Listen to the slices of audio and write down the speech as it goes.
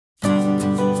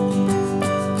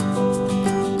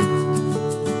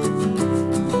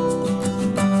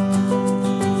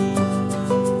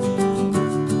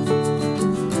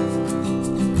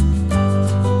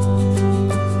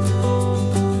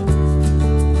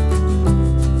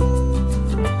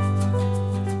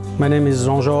My name is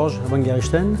Jean-Georges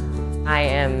Van-Gerichten. I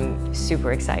am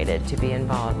super excited to be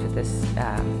involved with this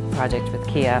project with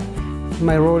KIA.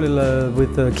 My role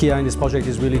with KIA in this project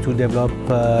is really to develop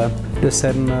the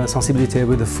same sensibility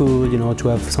with the food, to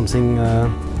have something.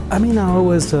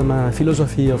 My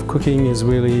philosophy of cooking is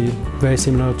really very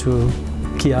similar to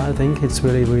KIA. I think it's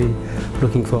really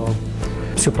looking for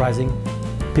surprising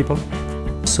people.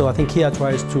 So I think KIA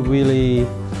tries to really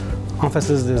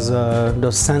emphasize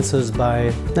those senses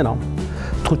by,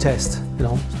 through taste.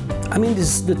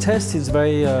 The taste is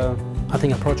very, I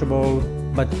think, approachable,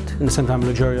 but in the same time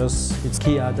luxurious. It's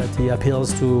KIA that he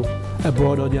appeals to a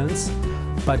broad audience,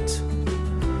 but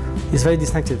it's very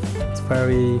distinctive. It's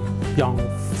very young,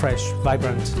 fresh,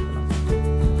 vibrant.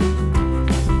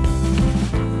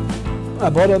 I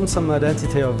brought on some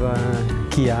identity of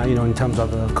KIA, in terms of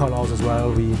colors as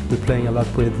well. We're playing a lot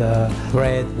with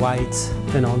red, white,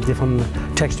 different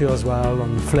texture as well,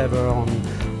 on flavor.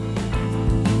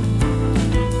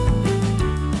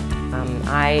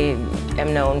 I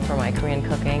am known for my Korean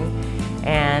cooking,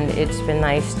 and it's been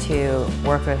nice to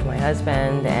work with my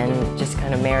husband and just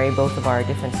kind of marry both of our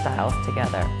different styles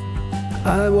together.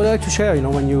 I would like to share,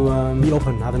 when you be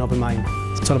open, have an open mind.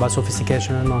 It's all about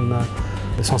sophistication, on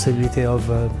the sensibility of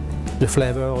the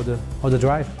flavor or the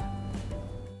drive.